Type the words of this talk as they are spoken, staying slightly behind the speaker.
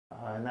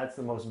And that's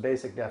the most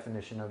basic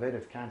definition of it.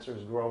 If cancer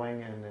is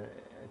growing and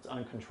it's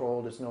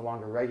uncontrolled, it's no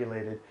longer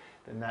regulated,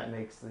 then that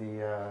makes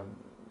the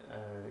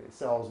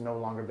cells no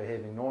longer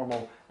behaving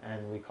normal,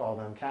 and we call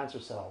them cancer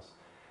cells.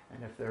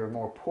 And if they're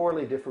more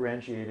poorly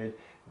differentiated,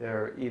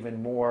 they're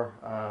even more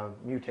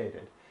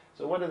mutated.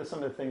 So what are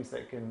some of the things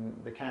that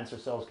the cancer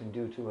cells can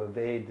do to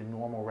evade the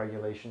normal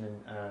regulation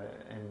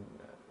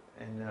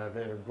in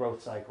their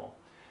growth cycle?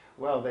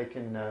 Well, they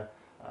can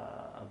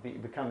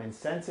become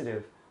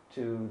insensitive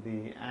to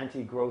the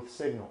anti-growth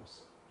signals.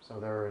 So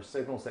there are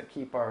signals that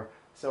keep our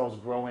cells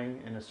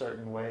growing in a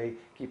certain way,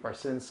 keep our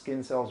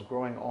skin cells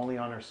growing only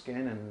on our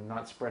skin and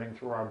not spreading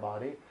through our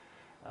body.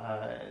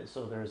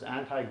 So there's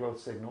anti-growth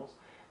signals.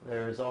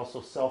 There's also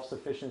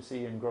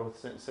self-sufficiency in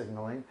growth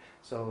signaling.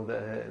 So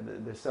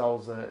the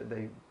cells,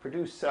 they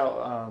produce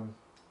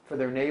for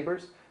their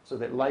neighbors, so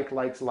that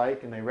likes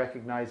like, and they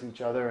recognize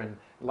each other, and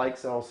like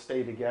cells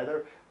stay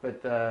together.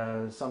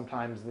 But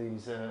sometimes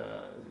these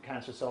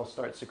cancer cells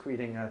start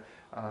secreting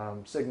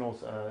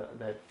signals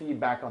that feed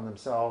back on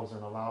themselves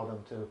and allow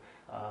them to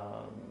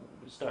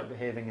start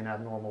behaving in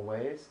abnormal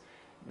ways.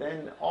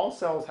 Then all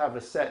cells have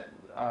a set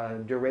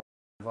duration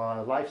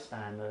of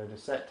lifespan, the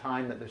set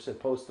time that they're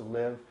supposed to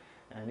live,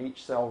 and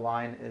each cell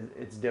line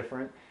it's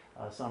different.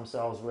 Some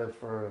cells live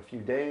for a few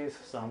days,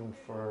 some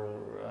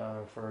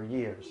for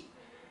years.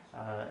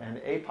 And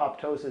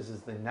apoptosis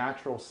is the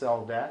natural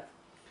cell death,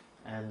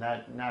 and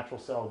that natural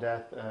cell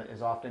death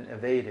is often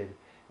evaded.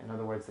 In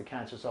other words, the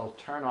cancer cells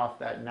turn off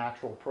that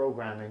natural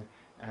programming,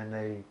 and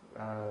they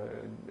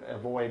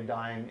avoid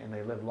dying, and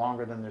they live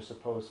longer than they're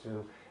supposed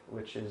to,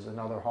 which is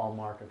another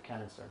hallmark of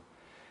cancer.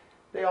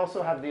 They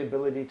also have the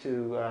ability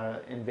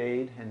to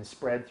invade and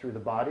spread through the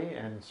body,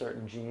 and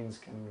certain genes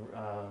can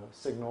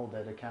signal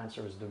that a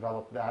cancer has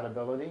developed that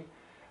ability.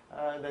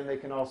 Then they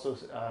can also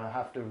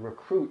have to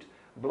recruit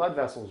blood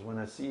vessels when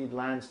a seed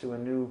lands to a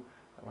new,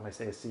 when I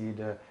say a seed,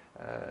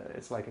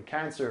 it's like a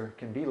cancer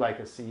can be like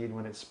a seed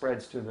when it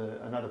spreads to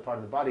another part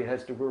of the body. It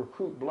has to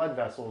recruit blood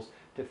vessels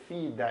to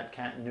feed that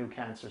new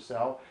cancer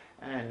cell,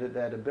 and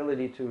that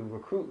ability to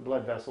recruit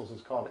blood vessels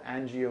is called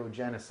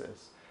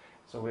angiogenesis.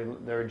 So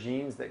there are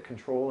genes that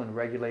control and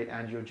regulate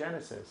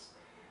angiogenesis.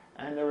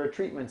 And there are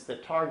treatments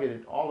that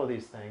target all of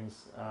these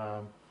things.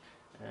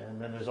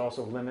 And then there's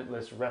also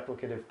limitless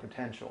replicative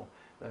potential,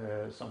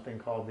 something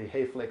called the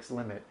Hayflick's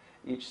limit.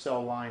 Each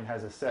cell line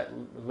has a set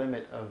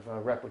limit of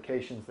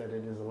replications that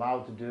it is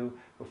allowed to do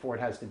before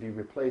it has to be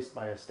replaced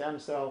by a stem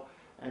cell.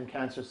 And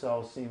cancer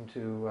cells seem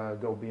to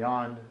go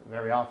beyond.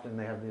 Very often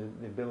they have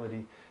the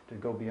ability to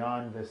go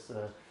beyond this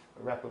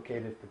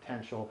replicative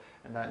potential,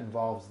 and that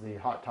involves the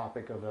hot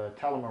topic of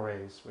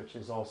telomerase, which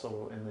is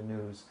also in the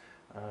news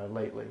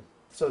lately.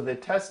 So the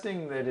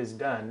testing that is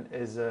done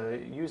is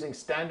using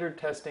standard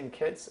testing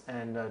kits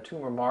and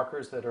tumor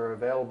markers that are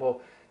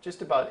available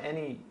just about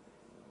any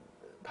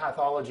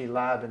pathology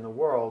lab in the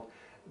world.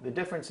 The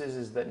difference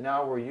is that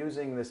now we're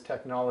using this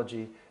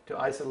technology to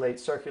isolate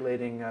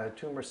circulating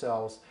tumor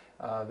cells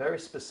very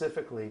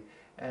specifically,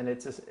 and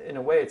in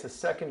a way it's a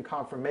second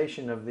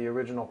confirmation of the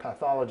original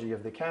pathology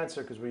of the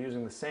cancer, because we're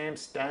using the same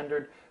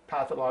standard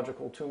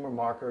pathological tumor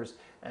markers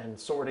and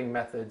sorting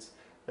methods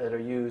that are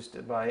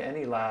used by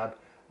any lab,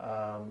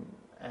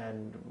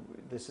 and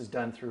this is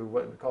done through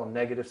what we call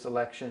negative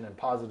selection and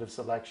positive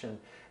selection,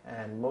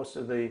 and most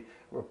of the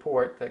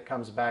report that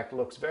comes back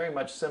looks very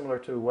much similar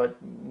to what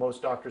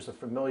most doctors are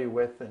familiar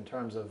with in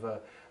terms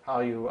of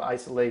how you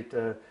isolate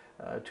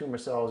tumor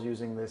cells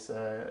using this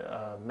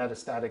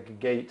metastatic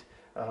gate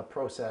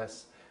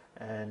process.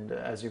 And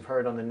as you've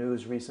heard on the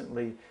news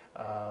recently,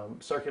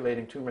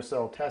 circulating tumor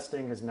cell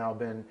testing has now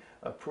been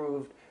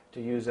approved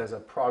to use as a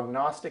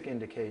prognostic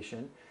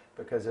indication,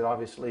 because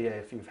obviously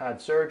if you've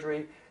had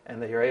surgery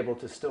and that you're able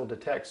to still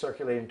detect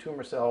circulating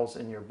tumor cells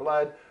in your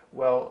blood,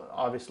 well,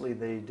 obviously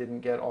they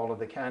didn't get all of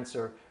the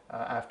cancer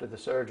after the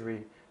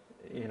surgery,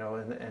 you know,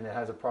 and it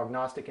has a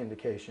prognostic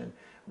indication.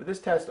 But this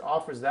test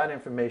offers that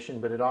information,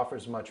 but it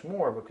offers much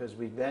more, because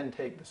we then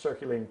take the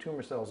circulating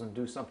tumor cells and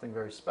do something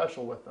very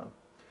special with them.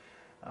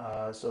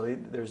 So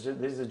this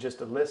is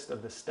just a list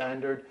of the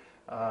standard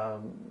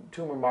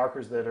tumor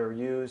markers that are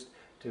used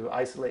to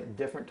isolate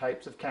different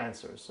types of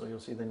cancers. So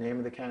you'll see the name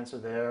of the cancer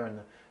there and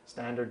the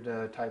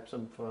standard types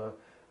of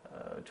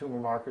tumor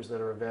markers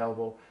that are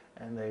available,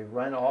 and they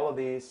run all of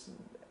these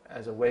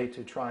as a way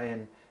to try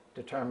and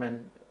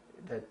determine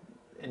that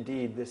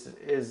indeed this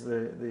is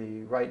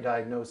the right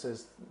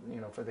diagnosis, you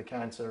know, for the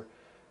cancer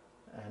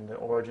and the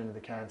origin of the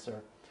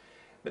cancer.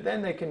 But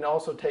then they can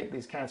also take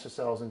these cancer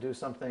cells and do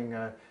something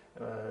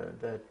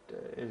that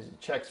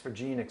checks for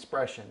gene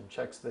expression,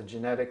 checks the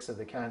genetics of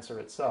the cancer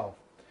itself.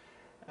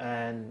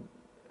 And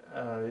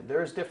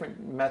there's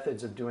different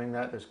methods of doing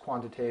that. There's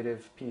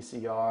quantitative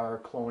PCR,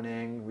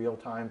 cloning,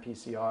 real-time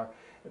PCR.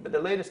 But the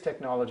latest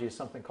technology is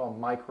something called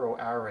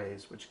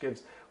microarrays, which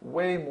gives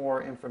way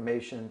more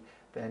information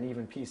than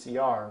even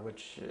PCR,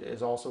 which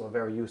is also a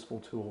very useful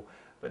tool.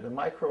 But the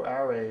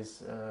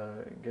microarrays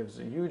gives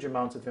huge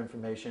amounts of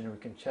information, and we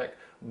can check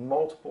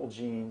multiple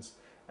genes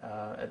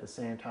at the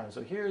same time.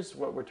 So here's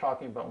what we're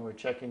talking about when we're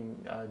checking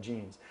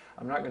genes.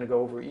 I'm not going to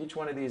go over each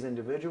one of these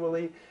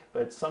individually,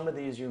 but some of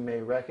these you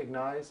may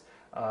recognize.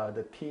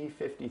 The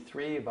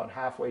P53, about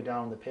halfway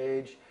down the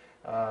page,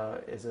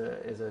 is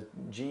a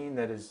gene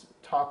that is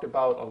talked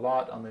about a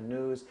lot on the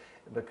news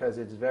because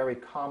it's very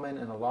common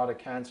in a lot of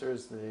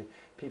cancers. The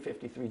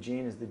P53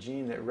 gene is the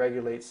gene that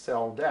regulates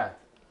cell death.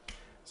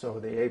 So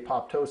the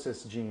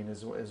apoptosis gene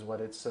is what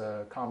it's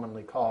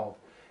commonly called.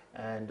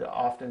 And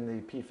often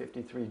the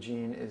P53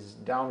 gene is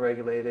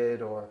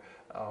downregulated or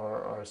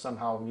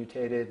somehow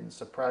mutated and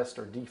suppressed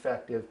or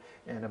defective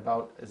in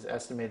is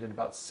estimated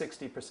about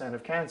 60%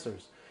 of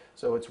cancers.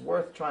 So it's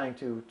worth trying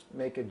to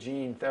make a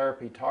gene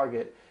therapy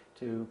target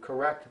to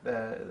correct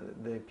the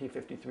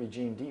P53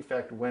 gene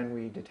defect when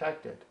we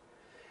detect it.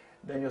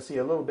 Then you'll see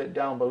a little bit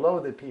down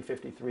below the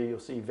P53, you'll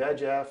see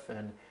VEGF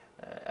and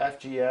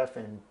FGF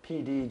and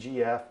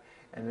PDGF,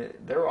 and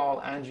they're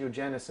all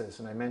angiogenesis,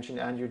 and I mentioned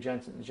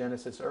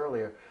angiogenesis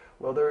earlier.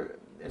 Well,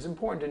 it's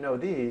important to know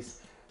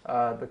these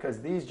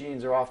because these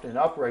genes are often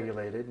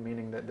upregulated,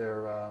 meaning that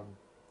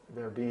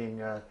they're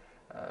being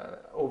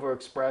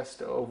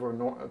overexpressed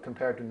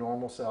compared to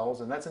normal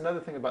cells. And that's another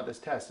thing about this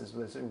test is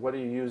what do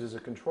you use as a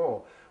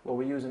control? Well,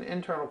 we use an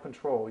internal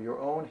control. Your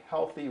own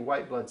healthy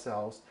white blood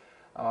cells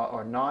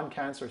or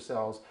non-cancer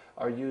cells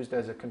are used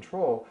as a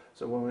control.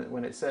 So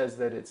when it says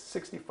that it's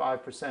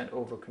 65%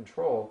 over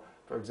control,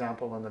 for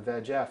example, on the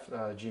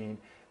VEGF gene,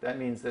 that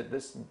means that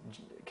this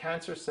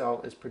cancer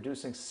cell is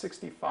producing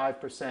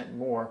 65%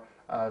 more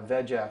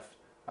VEGF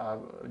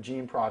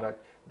gene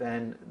product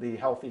than the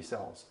healthy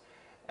cells.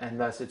 And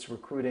thus it's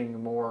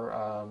recruiting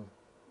more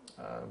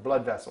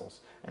blood vessels.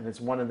 And it's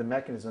one of the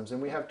mechanisms.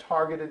 And we have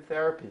targeted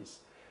therapies.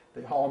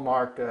 The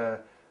hallmark,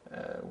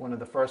 one of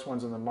the first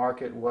ones on the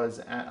market was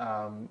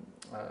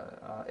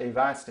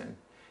Avastin.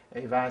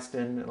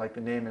 Avastin, like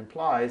the name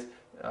implies,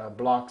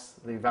 blocks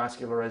the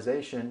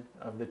vascularization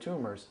of the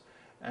tumors.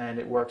 And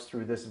it works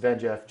through this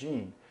VEGF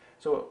gene.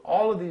 So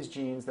all of these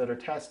genes that are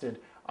tested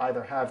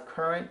either have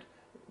current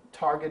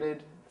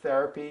targeted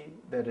therapy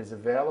that is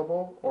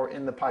available or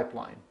in the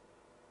pipeline.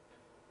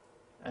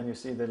 And you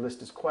see the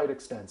list is quite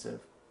extensive.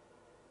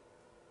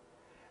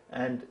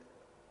 And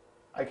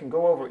I can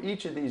go over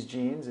each of these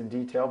genes in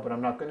detail, but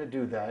I'm not going to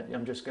do that.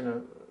 I'm just going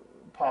to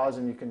pause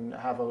and you can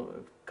have a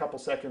couple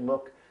second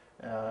look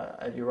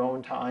at your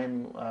own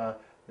time,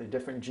 the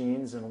different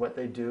genes and what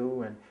they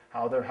do and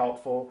how they're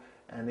helpful.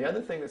 And the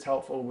other thing that's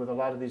helpful with a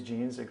lot of these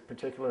genes, in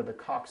particular the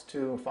COX-2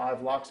 and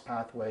 5-LOX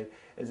pathway,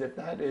 is if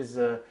that is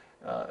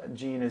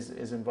gene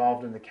is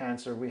involved in the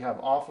cancer, we have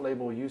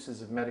off-label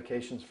uses of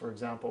medications, for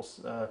example,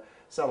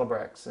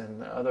 Celebrex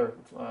and other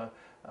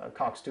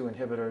COX-2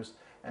 inhibitors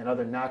and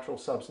other natural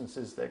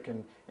substances that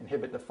can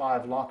inhibit the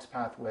 5-LOX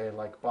pathway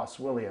like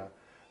Boswellia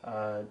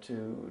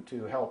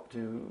to help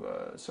to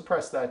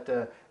suppress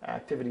that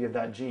activity of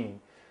that gene.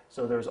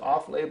 So there's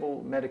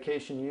off-label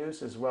medication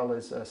use as well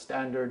as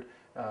standard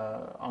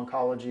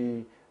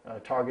oncology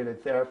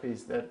targeted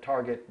therapies that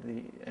target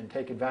and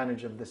take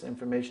advantage of this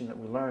information that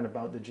we learn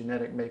about the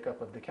genetic makeup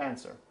of the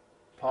cancer.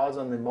 Pause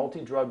on the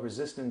multi-drug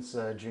resistance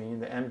gene,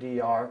 the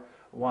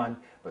MDR1,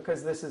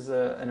 because this is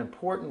an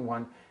important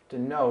one to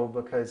know,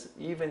 because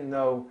even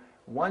though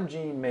one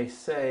gene may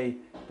say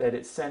that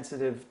it's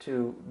sensitive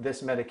to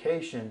this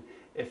medication,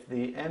 if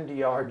the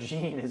MDR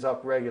gene is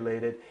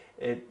upregulated,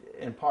 it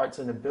imparts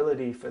an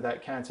ability for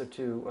that cancer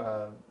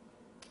to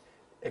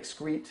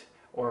excrete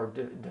or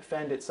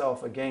defend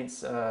itself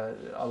against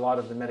a lot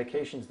of the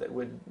medications that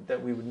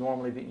we would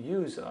normally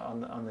use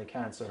on the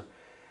cancer.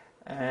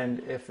 And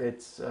if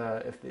it's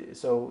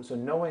so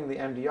knowing the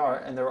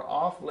MDR, and there are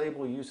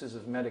off-label uses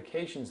of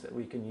medications that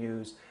we can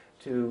use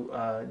to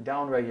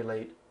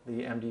downregulate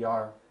the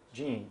MDR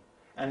gene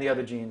and the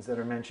other genes that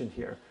are mentioned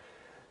here.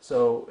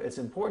 So it's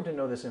important to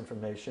know this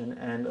information,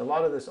 and a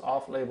lot of this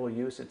off-label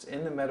use, it's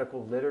in the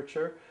medical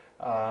literature.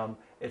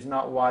 It's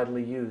not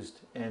widely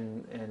used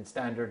in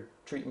standard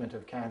treatment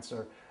of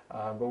cancer,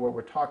 but what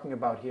we're talking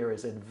about here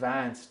is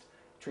advanced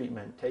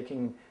treatment,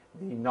 taking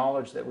the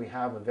knowledge that we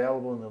have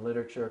available in the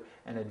literature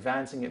and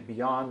advancing it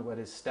beyond what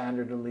is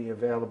standardly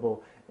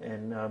available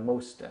in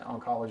most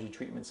oncology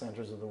treatment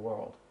centers of the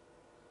world.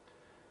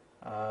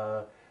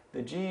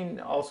 The gene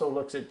also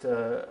looks at,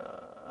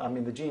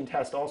 the gene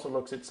test also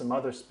looks at some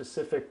other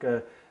specific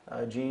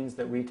genes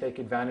that we take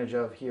advantage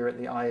of here at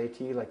the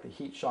IAT, like the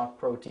heat shock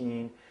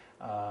protein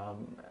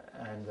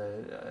and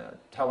the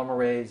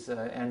telomerase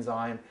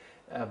enzyme,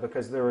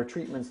 because there are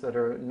treatments that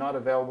are not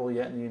available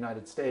yet in the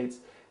United States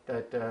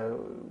that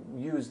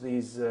use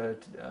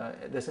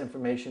this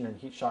information in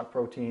heat shock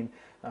protein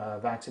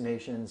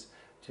vaccinations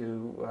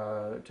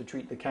to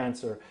treat the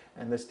cancer,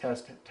 and this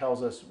test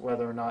tells us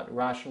whether or not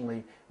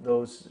rationally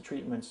those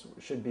treatments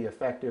should be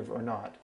effective or not.